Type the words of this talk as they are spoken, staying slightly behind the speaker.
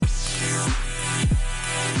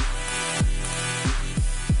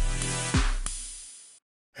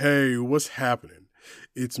Hey, what's happening?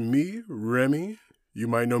 It's me, Remy. You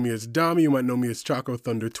might know me as Dami, you might know me as Choco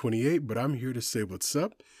Thunder 28, but I'm here to say what's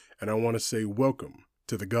up, and I want to say welcome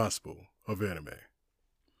to the Gospel of Anime.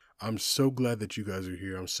 I'm so glad that you guys are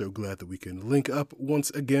here. I'm so glad that we can link up once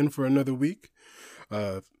again for another week.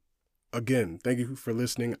 Again, thank you for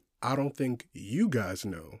listening. I don't think you guys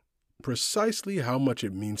know precisely how much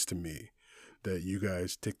it means to me that you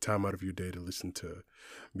guys take time out of your day to listen to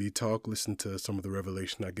me talk, listen to some of the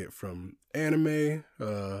revelation I get from anime,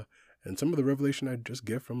 and some of the revelation I just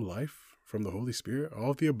get from life, from the Holy Spirit,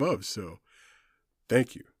 all of the above. So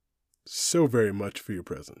thank you so very much for your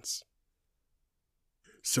presence.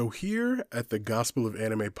 So here at the Gospel of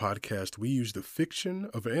Anime podcast, we use the fiction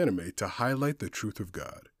of anime to highlight the truth of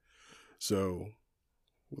God. So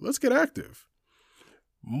let's get active.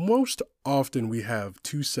 Most often we have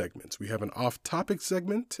two segments. We have an off-topic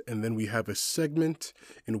segment, and then we have a segment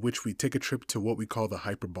in which we take a trip to what we call the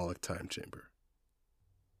Hyperbolic Time Chamber.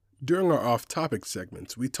 During our off-topic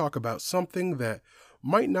segments, we talk about something that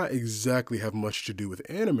might not exactly have much to do with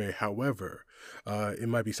anime. However, it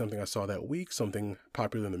might be something I saw that week, something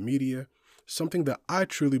popular in the media, something that I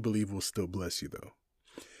truly believe will still bless you, though.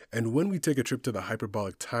 And when we take a trip to the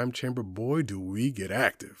Hyperbolic Time Chamber, boy, do we get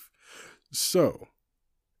active. So,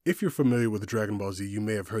 if you're familiar with Dragon Ball Z, you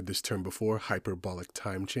may have heard this term before, Hyperbolic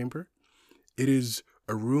Time Chamber. It is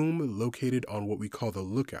a room located on what we call the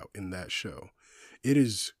lookout in that show. It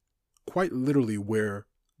is quite literally where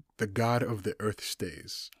the god of the earth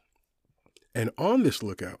stays. And on this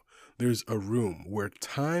lookout, there's a room where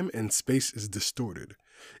time and space is distorted.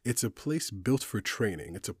 It's a place built for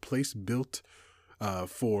training. It's a place built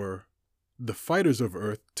for the fighters of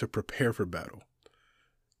Earth to prepare for battle.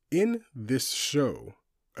 In this show,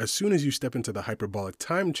 as soon as you step into the Hyperbolic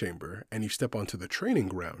Time Chamber and you step onto the training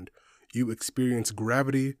ground, you experience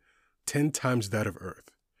gravity 10 times that of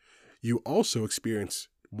Earth. You also experience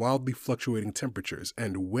wildly fluctuating temperatures,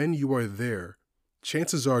 and when you are there,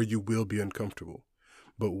 chances are you will be uncomfortable.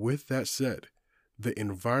 But with that said, the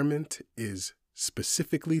environment is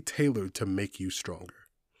specifically tailored to make you stronger.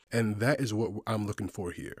 And that is what I'm looking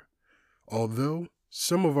for here. Although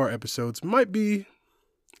some of our episodes might be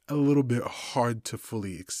a little bit hard to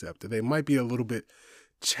fully accept. They might be a little bit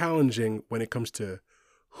challenging when it comes to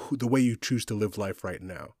the way you choose to live life right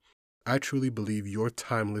now. I truly believe your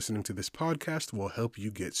time listening to this podcast will help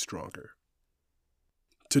you get stronger.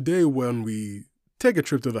 Today, when we take a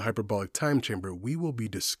trip to the Hyperbolic Time Chamber, we will be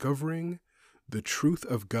discovering the truth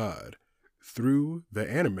of God through the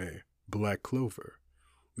anime Black Clover.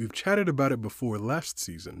 We've chatted about it before last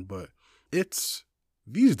season, but it's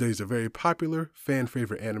these days a very popular fan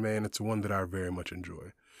favorite anime, and it's one that I very much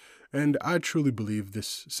enjoy. And I truly believe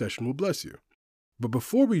this session will bless you. But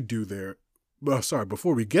before we get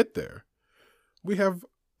there, we have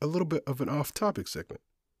a little bit of an off-topic segment.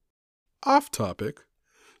 Off-topic?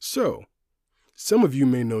 So, some of you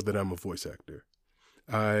may know that I'm a voice actor.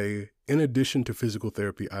 In addition to physical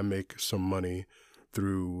therapy, I make some money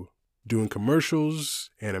through doing commercials,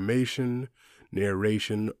 animation,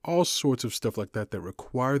 narration, all sorts of stuff like that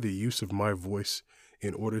require the use of my voice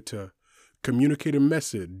in order to communicate a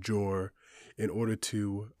message or in order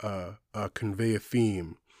to convey a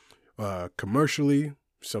theme. Commercially,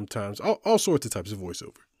 sometimes, all sorts of types of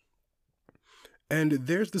voiceover. And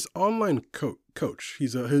there's this online coach.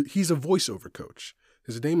 He's a voiceover coach.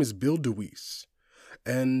 His name is Bill DeWeese.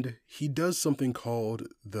 And he does something called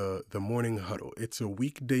the Morning Huddle. It's a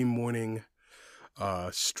weekday morning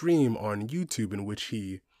stream on YouTube in which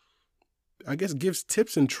he, I guess, gives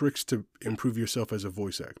tips and tricks to improve yourself as a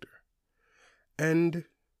voice actor. And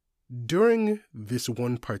during this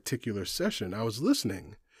one particular session, I was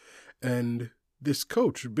listening, and this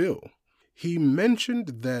coach, Bill, he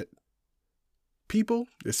mentioned that people,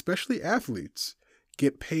 especially athletes,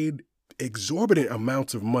 get paid exorbitant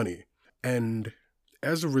amounts of money. And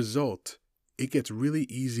as a result, it gets really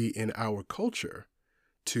easy in our culture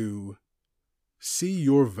to see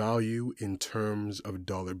your value in terms of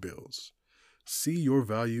dollar bills. See your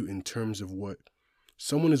value in terms of what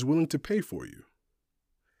someone is willing to pay for you.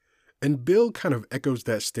 And Bill kind of echoes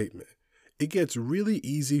that statement. It gets really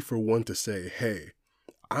easy for one to say, hey,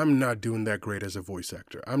 I'm not doing that great as a voice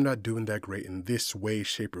actor. I'm not doing that great in this way,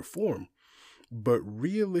 shape, or form. But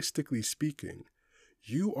realistically speaking,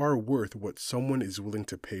 you are worth what someone is willing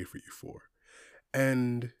to pay for you for.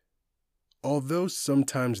 And although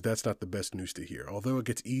sometimes that's not the best news to hear, although it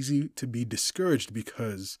gets easy to be discouraged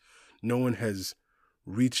because no one has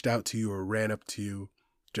reached out to you or ran up to you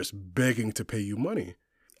just begging to pay you money.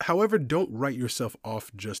 However, don't write yourself off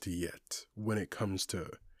just yet when it comes to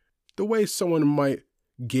the way someone might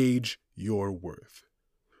gauge your worth.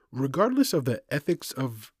 regardless of the ethics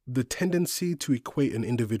of the tendency to equate an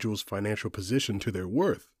individual's financial position to their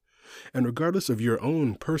worth, and regardless of your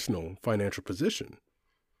own personal financial position,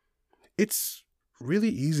 it's really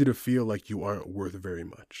easy to feel like you aren't worth very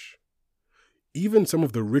much. Even some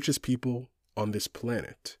of the richest people on this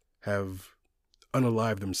planet have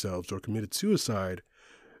unalived themselves or committed suicide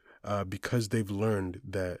because they've learned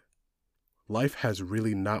that life has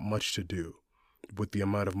really not much to do with the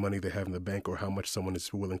amount of money they have in the bank or how much someone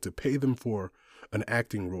is willing to pay them for an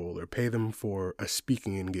acting role or pay them for a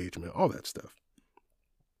speaking engagement, all that stuff.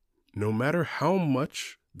 No matter how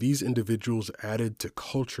much these individuals added to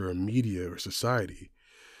culture or media or society,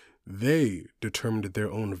 they determined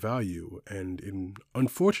their own value, and in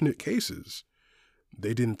unfortunate cases,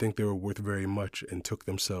 they didn't think they were worth very much and took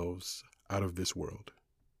themselves out of this world.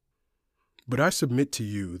 But I submit to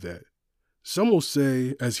you that some will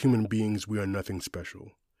say, as human beings, we are nothing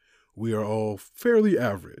special. We are all fairly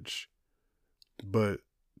average. But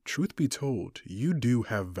truth be told, you do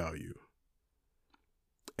have value.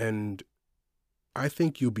 And I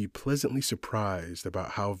think you'll be pleasantly surprised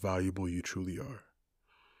about how valuable you truly are.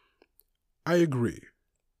 I agree.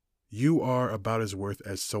 You are about as worth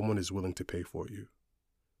as someone is willing to pay for you.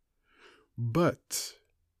 But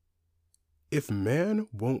if man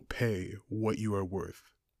won't pay what you are worth,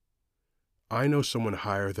 I know someone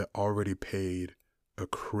higher that already paid a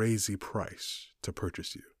crazy price to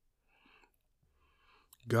purchase you.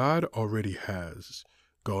 God already has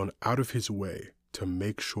gone out of his way to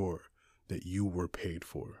make sure that you were paid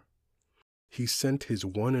for. He sent his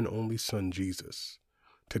one and only son, Jesus,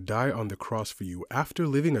 to die on the cross for you after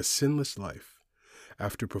living a sinless life,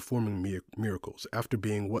 after performing miracles, after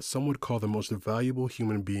being what some would call the most valuable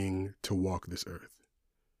human being to walk this earth.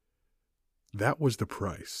 That was the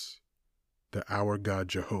price that our God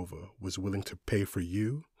Jehovah was willing to pay for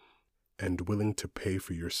you and willing to pay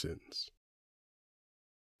for your sins.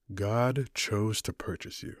 God chose to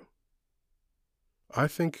purchase you. I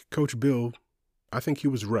think Coach Bill, he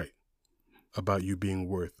was right about you being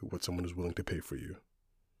worth what someone is willing to pay for you.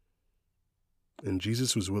 And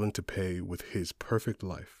Jesus was willing to pay with his perfect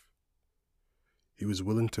life. He was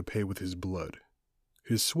willing to pay with his blood,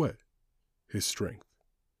 his sweat, his strength,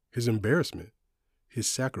 his embarrassment, his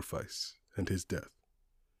sacrifice, and his death.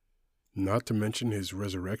 Not to mention his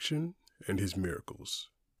resurrection and his miracles.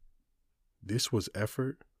 This was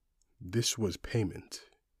effort, this was payment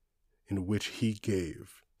in which he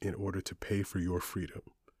gave in order to pay for your freedom,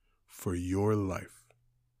 for your life.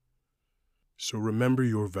 So remember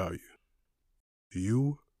your value.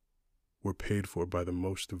 You were paid for by the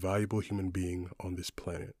most valuable human being on this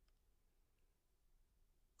planet.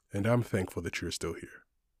 And I'm thankful that you're still here.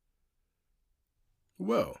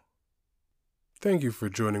 Well, thank you for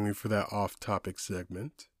joining me for that off-topic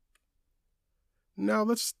segment. Now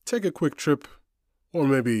let's take a quick trip, or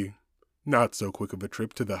maybe not so quick of a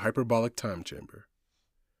trip, to the Hyperbolic Time Chamber.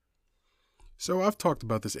 So I've talked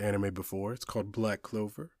about this anime before. It's called Black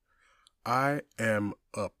Clover. I am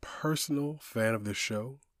a personal fan of this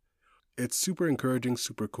show. It's super encouraging,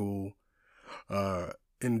 super cool,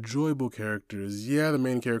 enjoyable characters. Yeah, the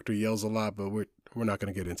main character yells a lot, but we're not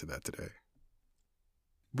going to get into that today.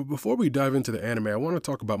 But before we dive into the anime, I want to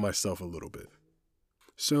talk about myself a little bit.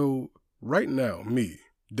 So right now, me,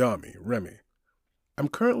 Dami, Remy, I'm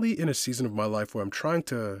currently in a season of my life where I'm trying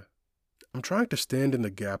to stand in the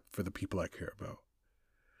gap for the people I care about.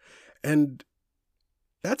 And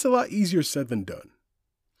that's a lot easier said than done,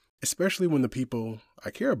 especially when the people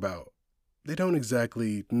I care about, they don't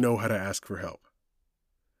exactly know how to ask for help.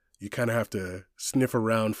 You kind of have to sniff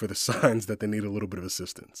around for the signs that they need a little bit of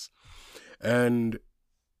assistance. And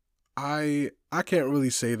I can't really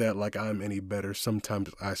say that like I'm any better. Sometimes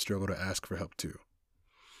I struggle to ask for help too.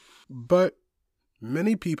 But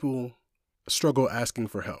many people struggle asking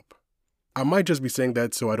for help. I might just be saying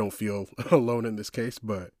that so I don't feel alone in this case,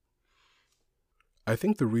 but I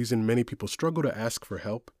think the reason many people struggle to ask for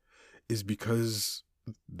help is because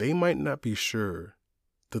they might not be sure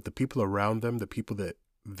that the people around them, the people that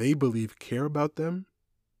they believe care about them,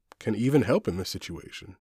 can even help in this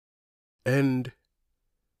situation. And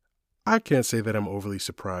I can't say that I'm overly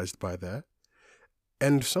surprised by that.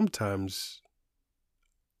 And sometimes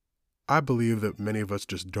I believe that many of us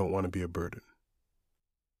just don't want to be a burden.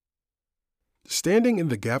 Standing in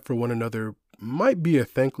the gap for one another might be a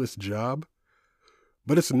thankless job,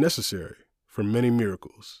 but it's necessary for many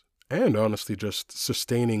miracles and honestly just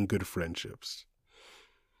sustaining good friendships.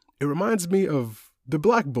 It reminds me of the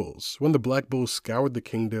Black Bulls, when the Black Bulls scoured the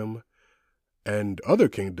kingdom and other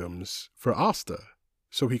kingdoms for Asta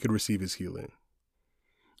so he could receive his healing.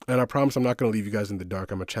 And I promise I'm not going to leave you guys in the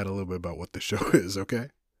dark. I'm going to chat a little bit about what the show is, okay?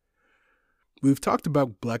 We've talked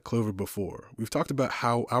about Black Clover before. We've talked about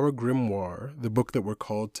how our grimoire, the book that we're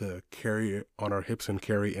called to carry on our hips and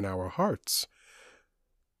carry in our hearts,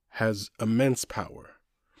 has immense power.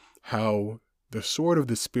 How the sword of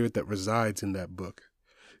the spirit that resides in that book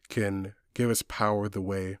can give us power the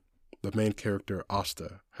way the main character,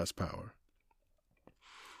 Asta, has power.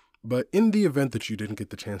 But in the event that you didn't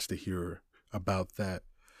get the chance to hear about that,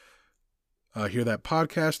 hear that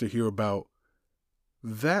podcast or hear about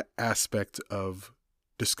that aspect of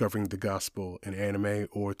discovering the gospel in anime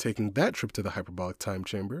or taking that trip to the Hyperbolic Time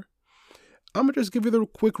Chamber, I'm going to just give you the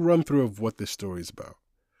quick run through of what this story is about.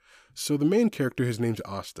 So the main character, his name's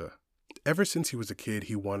Asta. Ever since he was a kid,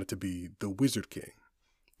 he wanted to be the Wizard King.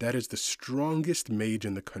 That is the strongest mage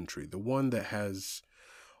in the country, the one that has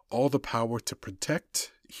all the power to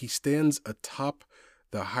protect. He stands atop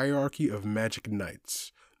the hierarchy of magic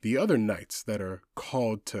knights, the other knights that are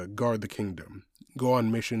called to guard the kingdom, go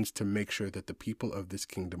on missions to make sure that the people of this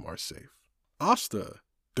kingdom are safe. Asta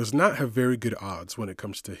does not have very good odds when it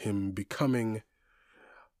comes to him becoming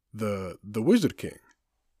the Wizard King.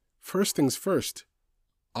 First things first,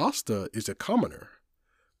 Asta is a commoner.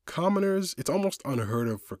 Commoners, it's almost unheard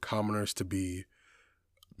of for commoners to be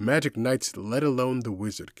magic knights, let alone the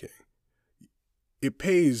Wizard King. It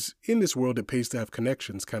pays, in this world, it pays to have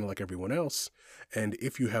connections, kind of like everyone else. And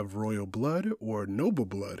if you have royal blood or noble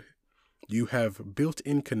blood, you have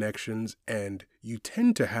built-in connections and you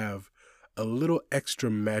tend to have a little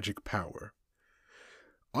extra magic power.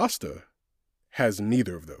 Asta has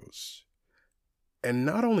neither of those. And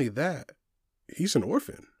not only that, he's an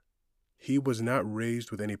orphan. He was not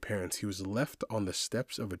raised with any parents. He was left on the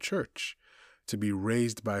steps of a church to be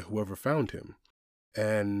raised by whoever found him.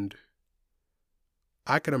 And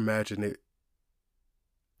I can imagine it.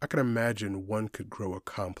 I can imagine one could grow a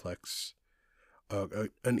complex,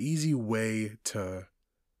 an easy way to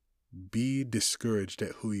be discouraged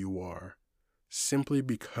at who you are simply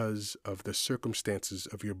because of the circumstances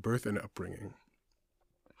of your birth and upbringing.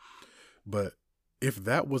 But if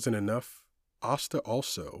that wasn't enough, Asta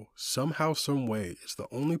also, somehow, some way, is the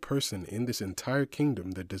only person in this entire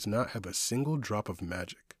kingdom that does not have a single drop of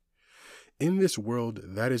magic. In this world,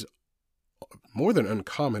 that is more than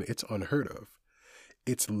uncommon, it's unheard of.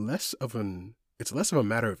 It's less of a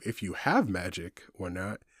matter of if you have magic or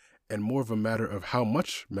not, and more of a matter of how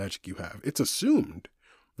much magic you have. It's assumed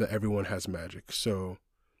that everyone has magic, so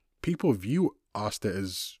people view Asta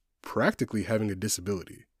as practically having a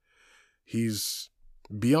disability. He's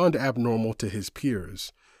beyond abnormal to his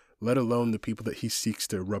peers, let alone the people that he seeks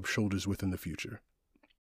to rub shoulders with in the future.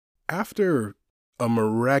 After a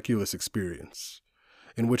miraculous experience,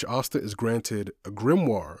 in which Asta is granted a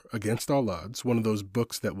grimoire against all odds, one of those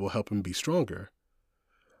books that will help him be stronger,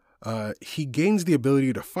 he gains the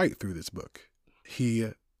ability to fight through this book. He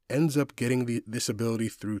ends up getting this ability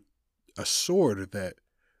through a sword that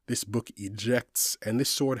this book ejects, and this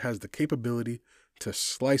sword has the capability to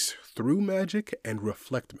slice through magic and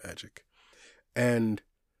reflect magic. And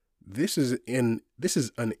this is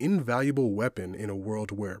an invaluable weapon in a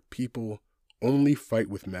world where people only fight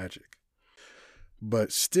with magic.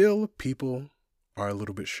 But still, people are a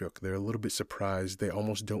little bit shook. They're a little bit surprised. They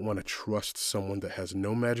almost don't want to trust someone that has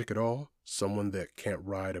no magic at all, someone that can't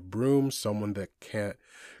ride a broom, someone that can't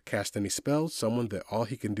cast any spells, someone that all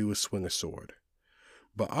he can do is swing a sword.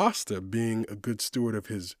 But Asta, being a good steward of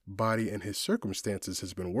his body and his circumstances,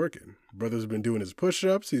 has been working. Brother's been doing his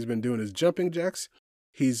push-ups. He's been doing his jumping jacks.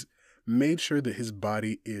 He's made sure that his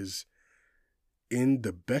body is in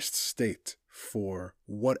the best state for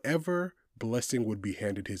whatever blessing would be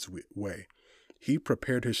handed his way. He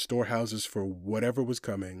prepared his storehouses for whatever was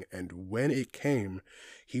coming, and when it came,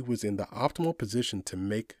 he was in the optimal position to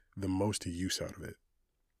make the most use out of it.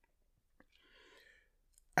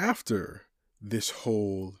 After this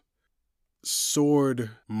whole sword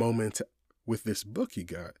moment with this book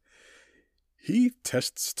he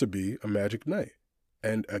tests to be a magic knight.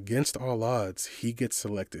 And against all odds, he gets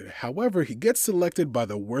selected. However, he gets selected by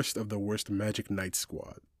the worst of the worst Magic Knight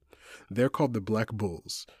squad. They're called the Black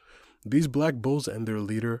Bulls. These Black Bulls and their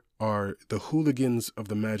leader are the hooligans of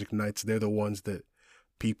the Magic Knights. They're the ones that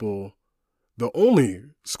the only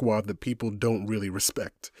squad that people don't really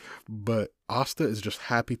respect. But Asta is just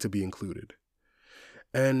happy to be included.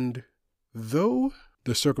 And though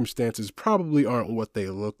the circumstances probably aren't what they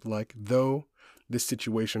look like, though this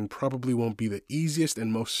situation probably won't be the easiest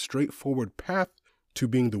and most straightforward path to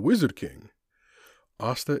being the Wizard King,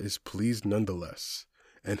 Asta is pleased nonetheless,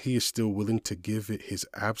 and he is still willing to give it his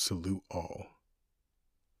absolute all.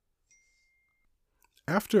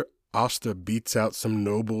 After Asta beats out some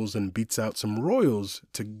nobles and beats out some royals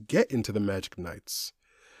to get into the Magic Knights,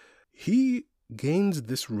 he gains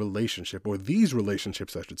this relationship, or these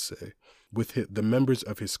relationships, I should say, with the members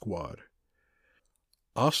of his squad.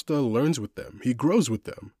 Asta learns with them. He grows with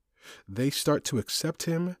them. They start to accept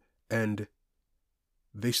him, and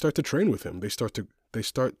they start to train with him. They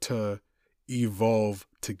start to evolve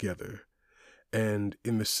together. And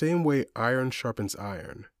in the same way iron sharpens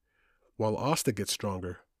iron, while Asta gets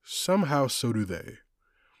stronger, somehow so do they.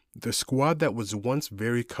 The squad that was once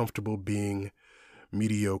very comfortable being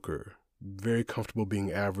mediocre, very comfortable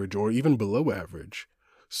being average, or even below average,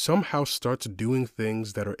 somehow starts doing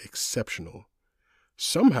things that are exceptional.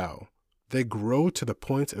 Somehow, they grow to the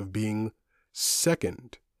point of being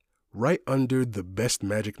second, right under the best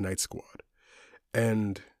Magic Knight squad.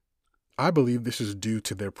 And I believe this is due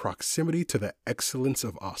to their proximity to the excellence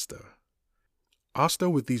of Asta. Asta,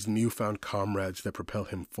 with these newfound comrades that propel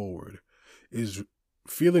him forward, is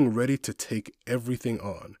feeling ready to take everything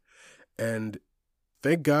on. And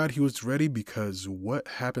thank God he was ready, because what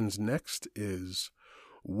happens next is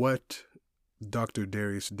what Dr.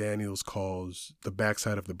 Darius Daniels calls the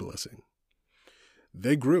backside of the blessing.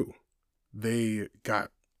 They grew. They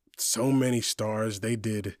got so many stars. They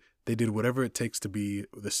did whatever it takes to be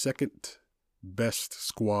the second best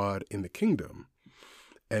squad in the kingdom.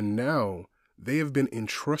 And now they have been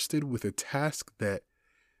entrusted with a task that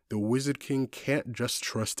the Wizard King can't just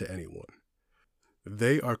trust to anyone.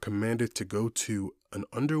 They are commanded to go to an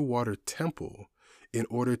underwater temple in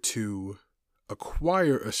order to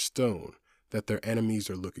acquire a stone that their enemies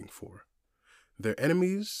are looking for. Their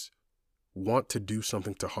enemies want to do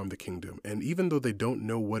something to harm the kingdom, and even though they don't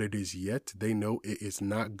know what it is yet, they know it is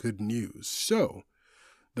not good news. So,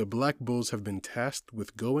 the Black Bulls have been tasked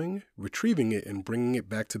with going, retrieving it, and bringing it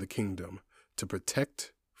back to the kingdom to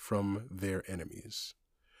protect from their enemies.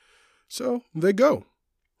 So, they go.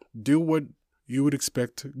 Do what you would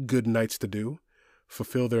expect good knights to do.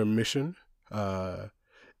 Fulfill their mission,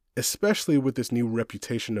 especially with this new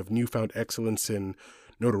reputation of newfound excellence and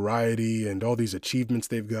notoriety and all these achievements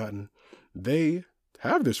they've gotten. They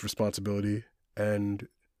have this responsibility, and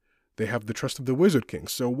they have the trust of the Wizard King,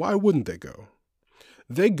 so why wouldn't they go?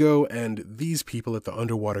 They go, and these people at the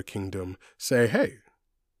Underwater Kingdom say, hey,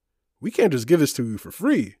 we can't just give this to you for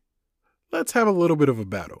free. Let's have a little bit of a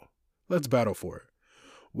battle. Let's battle for it.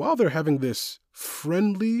 While they're having this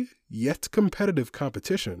friendly yet competitive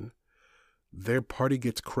competition, their party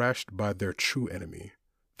gets crashed by their true enemy,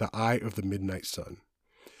 the Eye of the Midnight Sun.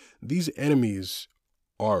 These enemies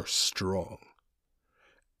are strong,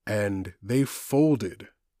 and they folded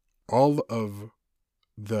all of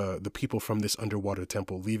the people from this underwater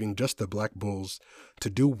temple, leaving just the Black Bulls to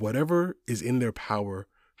do whatever is in their power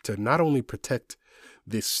to not only protect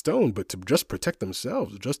this stone, but to just protect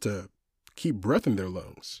themselves, just to keep breath in their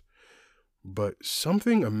lungs. But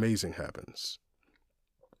something amazing happens.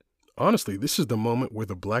 Honestly, this is the moment where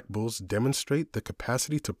the Black Bulls demonstrate the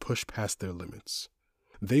capacity to push past their limits.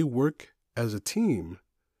 They work as a team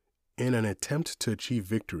in an attempt to achieve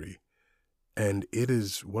victory, and it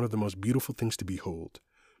is one of the most beautiful things to behold,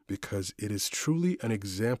 because it is truly an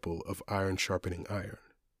example of iron sharpening iron.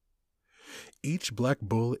 Each Black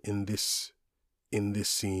Bull in this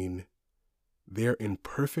scene, they're in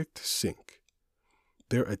perfect sync.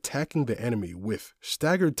 They're attacking the enemy with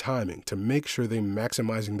staggered timing to make sure they're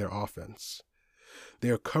maximizing their offense. They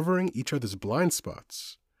are covering each other's blind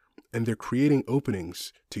spots, and they're creating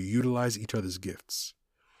openings to utilize each other's gifts.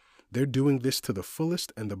 They're doing this to the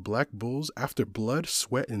fullest, and the Black Bulls, after blood,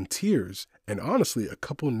 sweat, and tears, and honestly a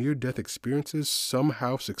couple near-death experiences,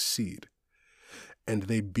 somehow succeed. And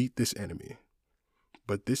they beat this enemy.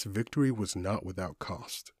 But this victory was not without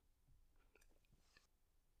cost.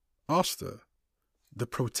 Asta, the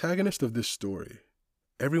protagonist of this story,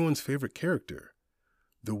 everyone's favorite character,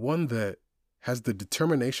 the one that has the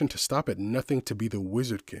determination to stop at nothing to be the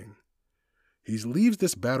Wizard King. He leaves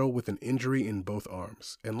this battle with an injury in both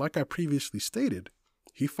arms, and like I previously stated,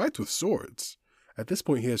 he fights with swords. At this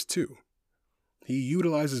point, he has two. He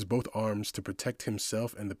utilizes both arms to protect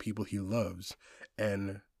himself and the people he loves,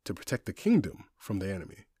 and to protect the kingdom from the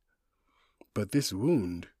enemy. But this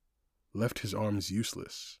wound left his arms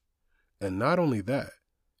useless. And not only that,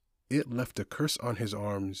 it left a curse on his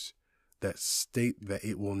arms that state that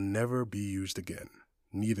it will never be used again,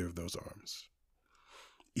 neither of those arms.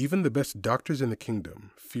 Even the best doctors in the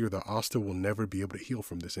kingdom fear that Asta will never be able to heal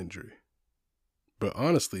from this injury. But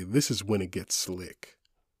honestly, this is when it gets slick.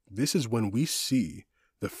 This is when we see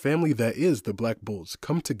the family that is the Black Bulls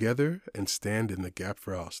come together and stand in the gap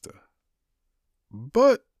for Asta.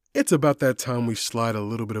 But it's about that time we slide a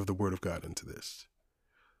little bit of the Word of God into this.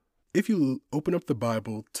 If you open up the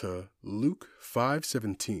Bible to Luke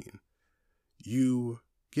 5:17, you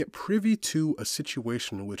get privy to a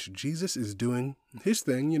situation in which Jesus is doing his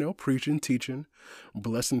thing, preaching, teaching,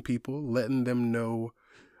 blessing people, letting them know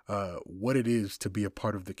what it is to be a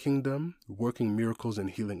part of the kingdom, working miracles and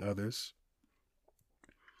healing others.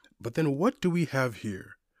 But then what do we have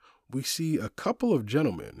here? We see a couple of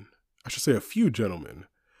gentlemen, I should say a few gentlemen,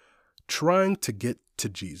 trying to get to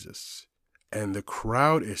Jesus. And the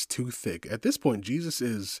crowd is too thick. At this point,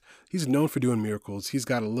 he's known for doing miracles. He's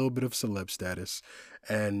got a little bit of celeb status.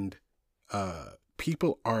 And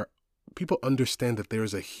people understand that there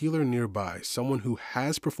is a healer nearby, someone who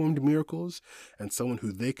has performed miracles and someone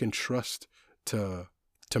who they can trust to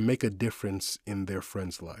make a difference in their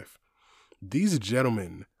friend's life. These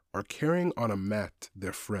gentlemen are carrying on a mat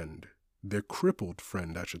their crippled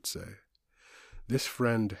friend, I should say. This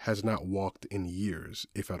friend has not walked in years,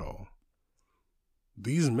 if at all.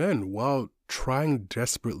 These men, while trying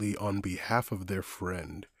desperately on behalf of their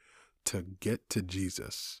friend to get to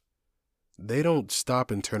Jesus, they don't stop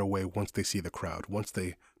and turn away once they see the crowd, once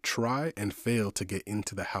they try and fail to get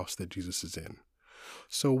into the house that Jesus is in.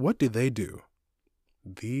 So what do?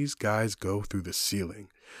 These guys go through the ceiling.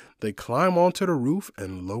 They climb onto the roof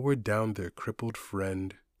and lower down their crippled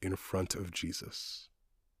friend in front of Jesus.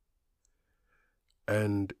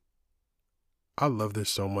 And I love this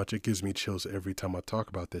so much. It gives me chills every time I talk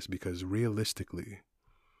about this, because realistically,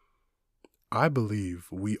 I believe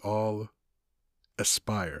we all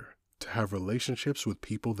aspire to have relationships with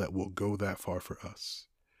people that will go that far for us.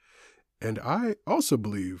 And I also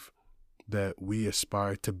believe that we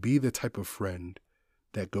aspire to be the type of friend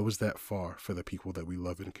that goes that far for the people that we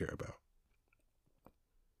love and care about.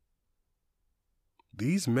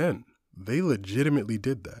 These men, they legitimately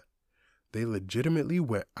did that. They legitimately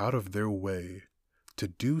went out of their way to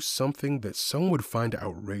do something that some would find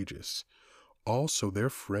outrageous, all so their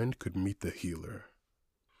friend could meet the healer.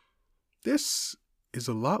 This is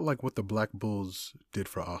a lot like what the Black Bulls did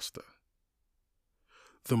for Asta.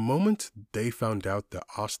 The moment they found out that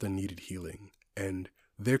Asta needed healing, and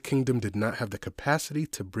their kingdom did not have the capacity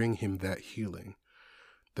to bring him that healing,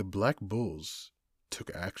 the Black Bulls took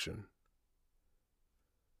action.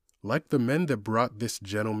 Like the men that brought this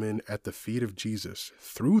gentleman at the feet of Jesus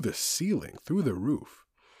through the ceiling, through the roof,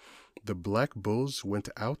 the Black Bulls went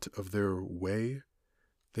out of their way.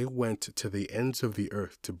 They went to the ends of the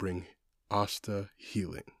earth to bring Asta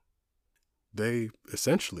healing. They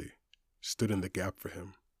essentially stood in the gap for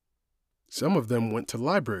him. Some of them went to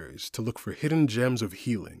libraries to look for hidden gems of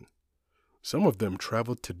healing. Some of them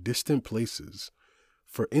traveled to distant places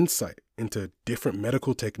for insight into different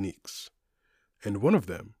medical techniques. And one of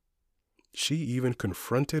them, she even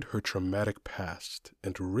confronted her traumatic past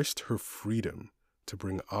and risked her freedom to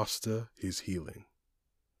bring Asta his healing.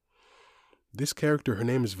 This character, her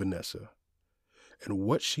name is Vanessa, and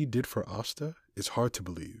what she did for Asta is hard to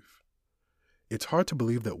believe. It's hard to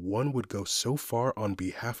believe that one would go so far on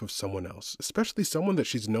behalf of someone else, especially someone that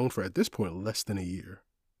she's known for at this point less than a year.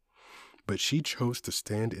 But she chose to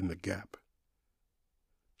stand in the gap.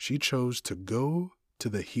 She chose to go to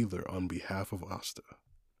the healer on behalf of Asta.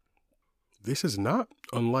 This is not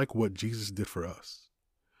unlike what Jesus did for us.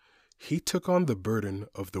 He took on the burden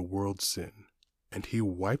of the world's sin, and he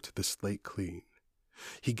wiped the slate clean.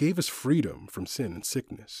 He gave us freedom from sin and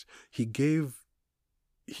sickness. He gave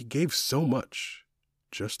so much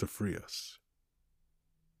just to free us.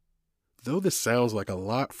 Though this sounds like a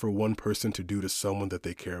lot for one person to do to someone that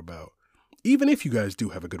they care about, even if you guys do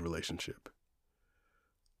have a good relationship,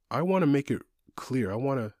 I want to make it clear. I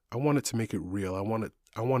want it to make it real. I want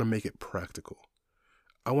to make it practical.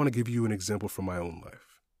 I want to give you an example from my own life.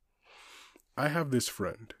 I have this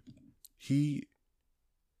friend. He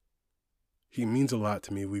means a lot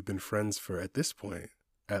to me. We've been friends for, at this point,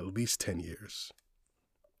 at least 10 years.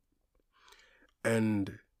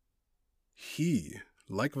 And he,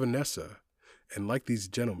 like Vanessa, and like these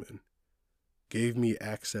gentlemen, gave me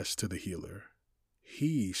access to the healer.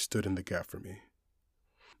 He stood in the gap for me.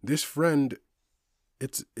 This friend,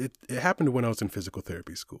 it happened when I was in physical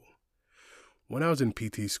therapy school. When I was in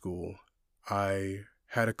PT school, I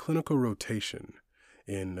had a clinical rotation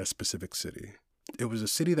in a specific city. It was a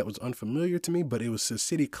city that was unfamiliar to me, but it was a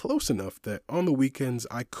city close enough that on the weekends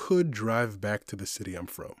I could drive back to the city I'm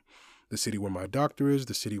from. The city where my doctor is,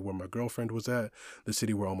 the city where my girlfriend was at, the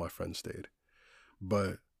city where all my friends stayed.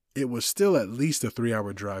 But it was still at least a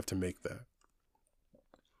 3-hour drive to make that.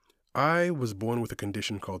 I was born with a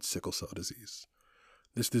condition called sickle cell disease.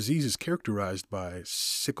 This disease is characterized by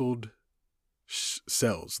sickled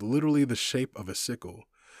cells, literally the shape of a sickle,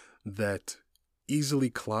 that easily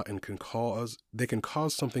clot and can cause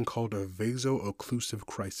something called a vaso-occlusive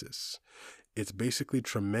crisis. It's basically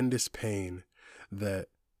tremendous pain that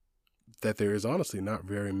that there is honestly not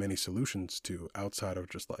very many solutions to outside of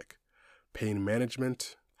just like pain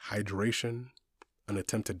management, hydration, an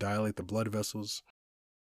attempt to dilate the blood vessels.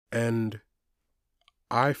 And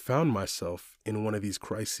I found myself in one of these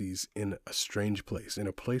crises in a strange place, in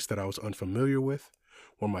a place that I was unfamiliar with,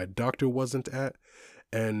 where my doctor wasn't at.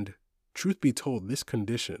 And truth be told, this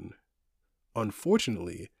condition,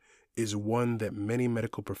 unfortunately, is one that many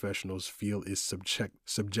medical professionals feel is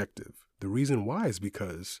subjective. The reason why is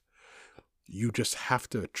because you just have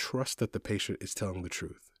to trust that the patient is telling the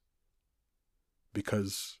truth.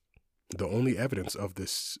 Because the only evidence of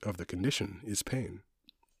the condition is pain.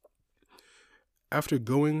 After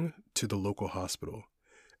going to the local hospital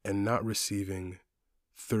and not receiving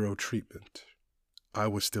thorough treatment, I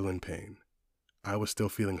was still in pain. I was still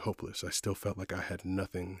feeling hopeless. I still felt like I had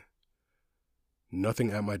nothing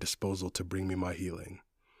at my disposal to bring me my healing.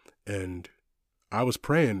 And I was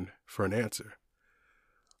praying for an answer.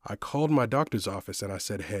 I called my doctor's office and I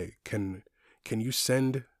said, hey, can you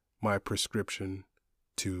send my prescription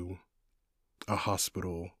to a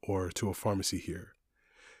hospital or to a pharmacy here?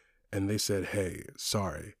 And they said, hey,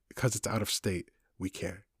 sorry, because it's out of state, we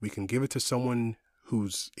can't. We can give it to someone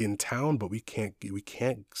who's in town, but we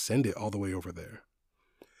can't send it all the way over there.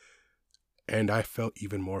 And I felt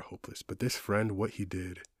even more hopeless. But this friend, what he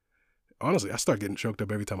did, honestly, I start getting choked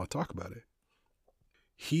up every time I talk about it.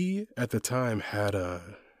 He, at the time, had I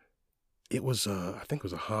think it was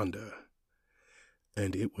a Honda.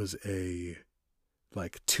 And it was a,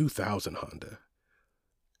 2000 Honda.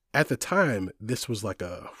 At the time, this was like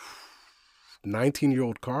a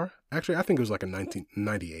 19-year-old car. Actually, I think it was like a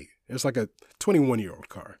 1998. It was like a 21-year-old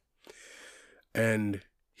car. And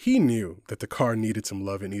he knew that the car needed some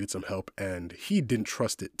love, it needed some help, and he didn't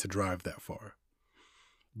trust it to drive that far.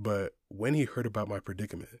 But when he heard about my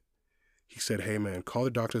predicament, he said, hey man, call the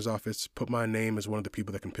doctor's office, put my name as one of the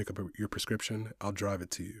people that can pick up your prescription, I'll drive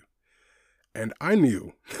it to you. And I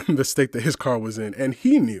knew the state that his car was in, and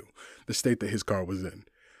he knew the state that his car was in.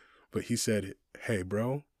 But he said, hey,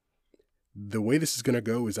 bro, the way this is going to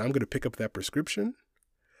go is I'm going to pick up that prescription,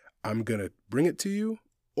 I'm going to bring it to you,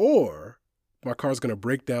 or my car's going to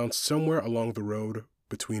break down somewhere along the road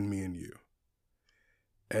between me and you.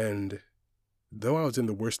 And though I was in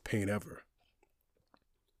the worst pain ever,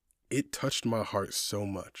 it touched my heart so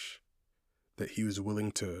much that he was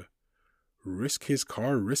willing to risk his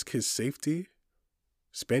car, risk his safety,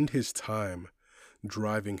 spend his time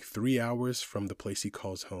driving 3 hours from the place he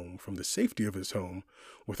calls home, from the safety of his home,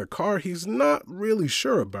 with a car he's not really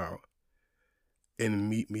sure about, and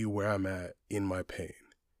meet me where I'm at in my pain.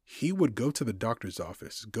 He would go to the doctor's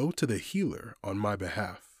office, go to the healer on my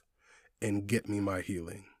behalf, and get me my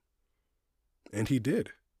healing. And he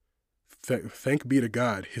did. Thank be to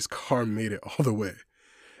God, his car made it all the way.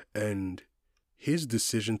 And his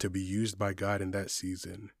decision to be used by God in that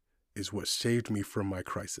season is what saved me from my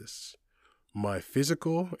crisis. My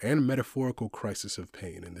physical and metaphorical crisis of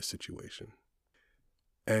pain in this situation.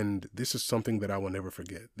 And this is something that I will never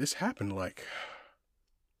forget. This happened like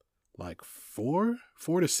 4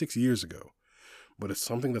 to 6 years ago. But it's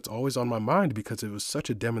something that's always on my mind because it was such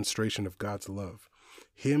a demonstration of God's love.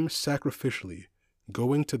 Him sacrificially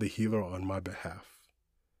going to the healer on my behalf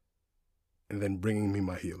and then bringing me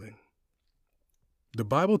my healing. The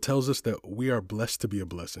Bible tells us that we are blessed to be a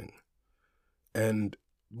blessing. And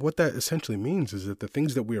what that essentially means is that the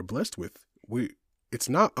things that we are blessed with, it's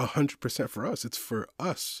not 100% for us. It's for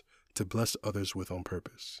us to bless others with on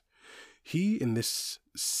purpose. He, in this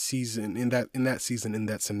season, in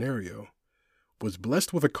that scenario, was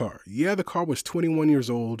blessed with a car. Yeah, the car was 21 years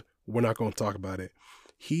old. We're not going to talk about it.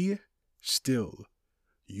 He still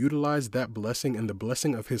utilized that blessing and the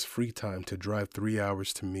blessing of his free time to drive 3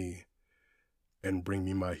 hours to me and bring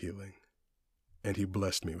me my healing. And he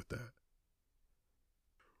blessed me with that.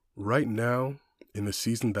 Right now, in the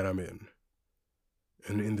season that I'm in,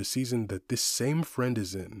 and in the season that this same friend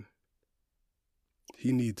is in,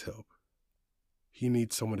 he needs help. He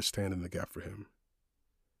needs someone to stand in the gap for him.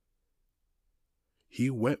 He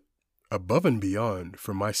went above and beyond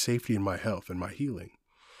for my safety and my health and my healing.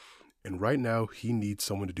 And right now, he needs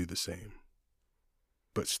someone to do the same.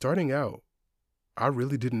 But starting out, I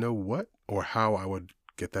really didn't know what or how I would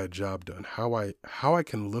get that job done, how I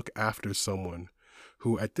can look after someone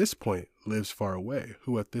who at this point lives far away,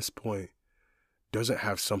 who at this point doesn't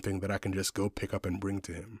have something that I can just go pick up and bring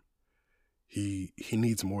to him. He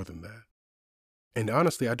needs more than that. And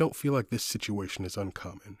honestly, I don't feel like this situation is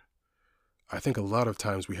uncommon. I think a lot of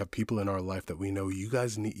times we have people in our life that we know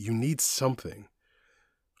you need something.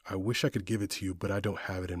 I wish I could give it to you, but I don't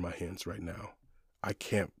have it in my hands right now. I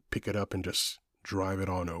can't pick it up and just drive it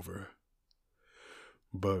on over.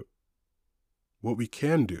 But What we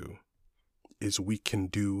can do is we can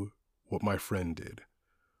do what my friend did.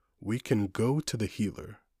 We can go to the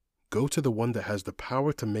healer, go to the one that has the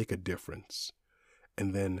power to make a difference,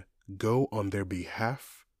 and then go on their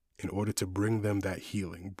behalf in order to bring them that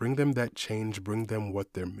healing, bring them that change, bring them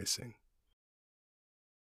what they're missing.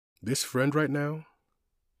 This friend right now,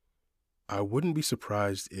 I wouldn't be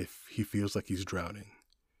surprised if he feels like he's drowning.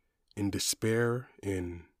 In despair,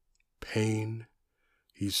 in pain,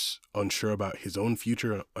 he's unsure about his own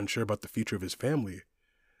future, unsure about the future of his family.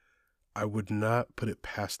 I would not put it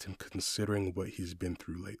past him considering what he's been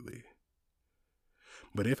through lately.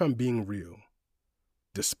 But if I'm being real,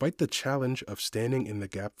 despite the challenge of standing in the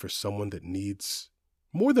gap for someone that needs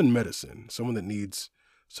more than medicine, someone that needs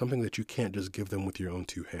something that you can't just give them with your own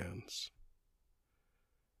two hands,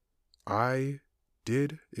 I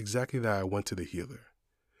did exactly that. I went to the healer.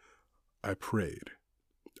 I prayed.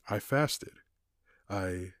 I fasted.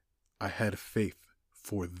 I had faith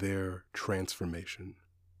for their transformation.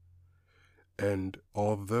 And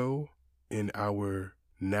although in our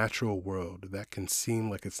natural world that can seem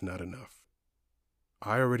like it's not enough,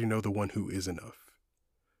 I already know the one who is enough.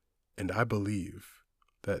 And I believe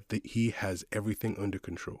that he has everything under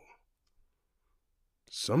control.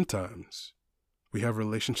 Sometimes we have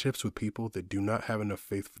relationships with people that do not have enough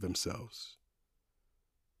faith for themselves.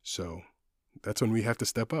 So that's when we have to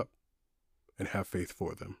step up and have faith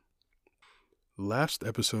for them. Last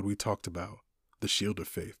episode, we talked about the shield of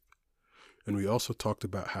faith. And we also talked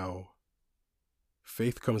about how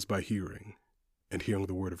faith comes by hearing, and hearing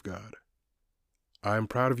the word of God. I am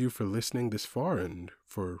proud of you for listening this far and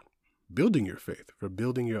for building your faith, for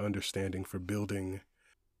building your understanding, for building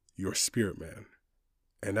your spirit, man.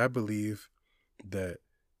 And I believe that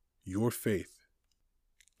your faith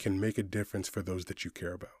can make a difference for those that you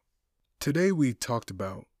care about. Today we talked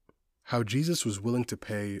about how Jesus was willing to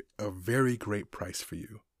pay a very great price for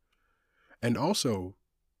you. And also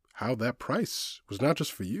how that price was not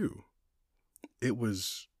just for you. It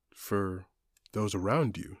was for those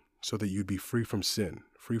around you so that you'd be free from sin,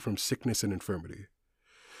 free from sickness and infirmity.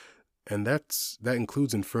 And that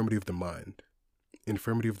includes infirmity of the mind,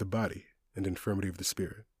 infirmity of the body, and infirmity of the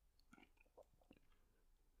spirit.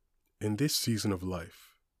 In this season of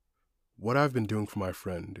life, what I've been doing for my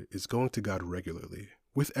friend is going to God regularly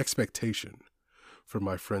with expectation for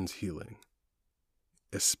my friend's healing,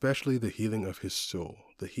 especially the healing of his soul,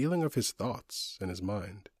 the healing of his thoughts and his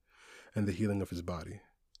mind, and the healing of his body.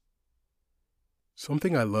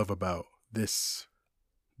 Something I love about this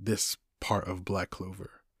part of Black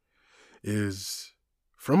Clover is,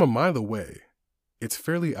 from a mile away, it's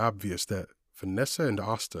fairly obvious that Vanessa and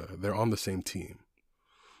Asta, they're on the same team,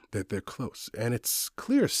 that they're close, and it's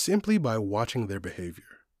clear simply by watching their behavior.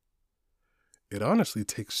 It honestly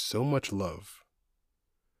takes so much love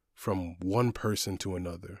from one person to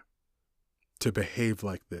another to behave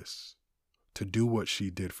like this, to do what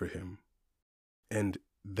she did for him. And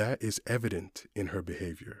that is evident in her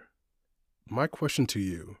behavior. My question to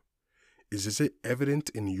you is it evident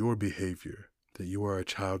in your behavior that you are a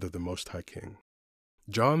child of the Most High King?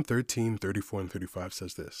 John 13:34-35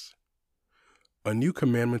 says this: "A new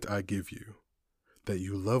commandment I give you, that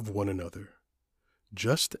you love one another,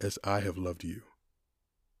 just as I have loved you.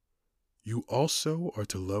 You also are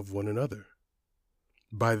to love one another.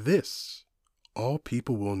 By this, all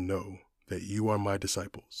people will know that you are my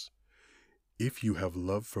disciples, if you have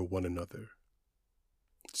love for one another."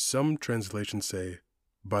 Some translations say,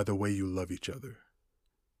 by the way you love each other.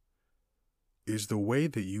 Is the way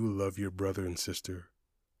that you love your brother and sister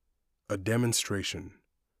a demonstration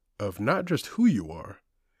of not just who you are,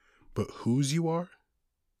 but whose you are?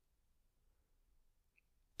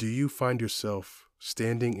 Do you find yourself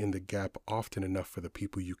standing in the gap often enough for the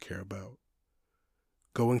people you care about?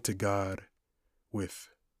 Going to God with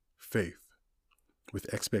faith,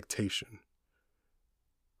 with expectation,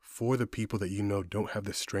 for the people that you know don't have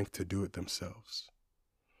the strength to do it themselves.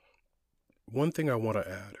 One thing I want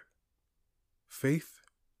to add: faith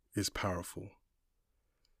is powerful.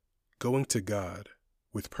 Going to God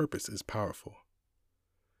with purpose is powerful.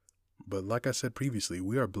 But like I said previously,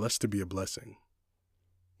 we are blessed to be a blessing.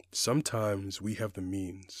 Sometimes we have the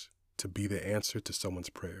means to be the answer to someone's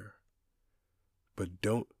prayer, but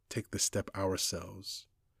don't take the step ourselves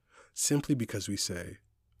simply because we say,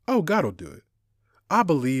 "Oh, God will do it. I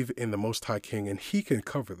believe in the Most High King and he can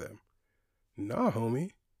cover them." Nah,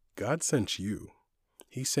 homie. God sent you.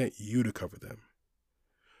 He sent you to cover them.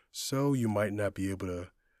 So you might not be able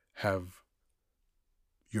to have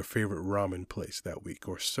your favorite ramen place that week,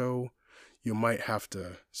 or so you might have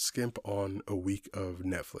to skimp on a week of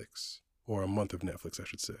Netflix, or a month of Netflix, I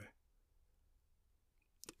should say.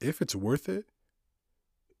 If it's worth it,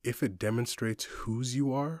 if it demonstrates whose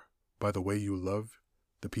you are by the way you love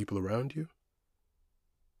the people around you,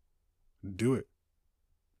 do it.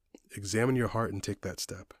 Examine your heart and take that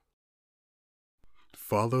step.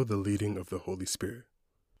 Follow the leading of the Holy Spirit.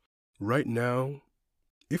 Right now,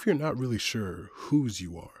 if you're not really sure whose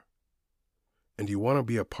you are, and you want to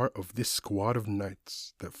be a part of this squad of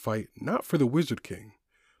knights that fight not for the Wizard King,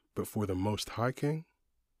 but for the Most High King,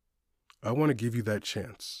 I want to give you that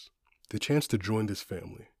chance, the chance to join this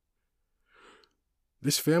family.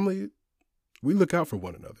 This family, we look out for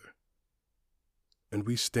one another, and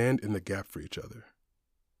we stand in the gap for each other.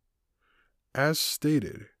 As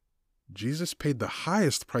stated, Jesus paid the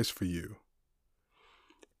highest price for you,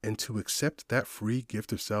 and to accept that free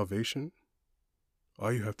gift of salvation,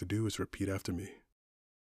 all you have to do is repeat after me.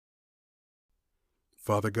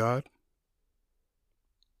 Father God,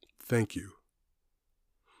 thank you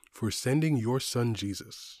for sending your Son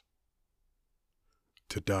Jesus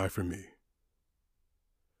to die for me.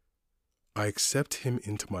 I accept him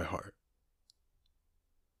into my heart.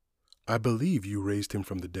 I believe you raised him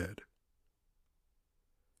from the dead.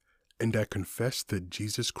 And I confess that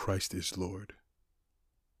Jesus Christ is Lord.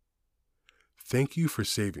 Thank you for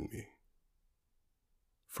saving me,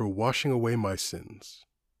 for washing away my sins.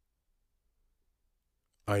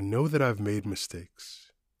 I know that I've made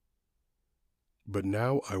mistakes, but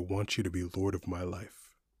now I want you to be Lord of my life.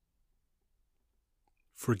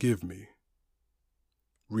 Forgive me,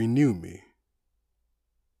 renew me,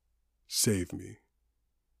 save me.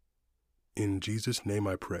 In Jesus' name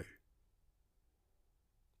I pray.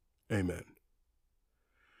 Amen.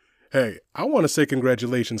 Hey, I want to say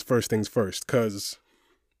congratulations first things first, because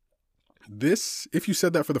this, if you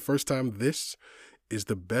said that for the first time, this is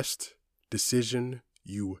the best decision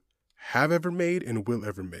you have ever made and will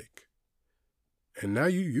ever make. And now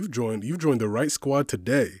you've joined the right squad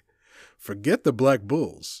today. Forget the Black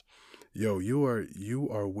Bulls. Yo, you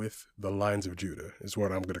are with the Lions of Judah, is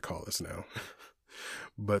what I'm going to call us now.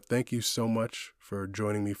 But thank you so much for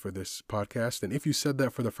joining me for this podcast. And if you said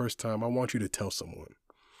that for the first time, I want you to tell someone.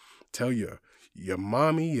 Tell your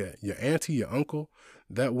mommy, your auntie, your uncle,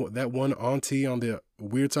 that one auntie on the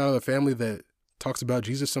weird side of the family that talks about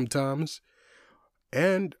Jesus sometimes.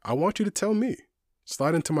 And I want you to tell me.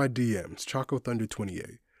 Slide into my DMs, Choco Thunder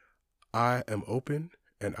 28. I am open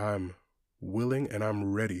and I'm willing and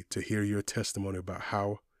I'm ready to hear your testimony about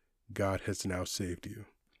how God has now saved you.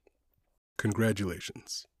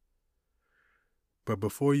 Congratulations. But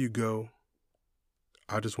before you go,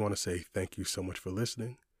 I just want to say thank you so much for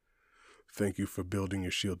listening. Thank you for building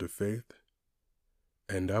your shield of faith.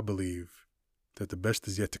 And I believe that the best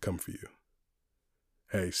is yet to come for you.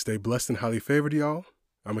 Hey, stay blessed and highly favored, y'all.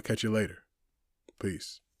 I'm going to catch you later.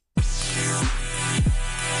 Peace.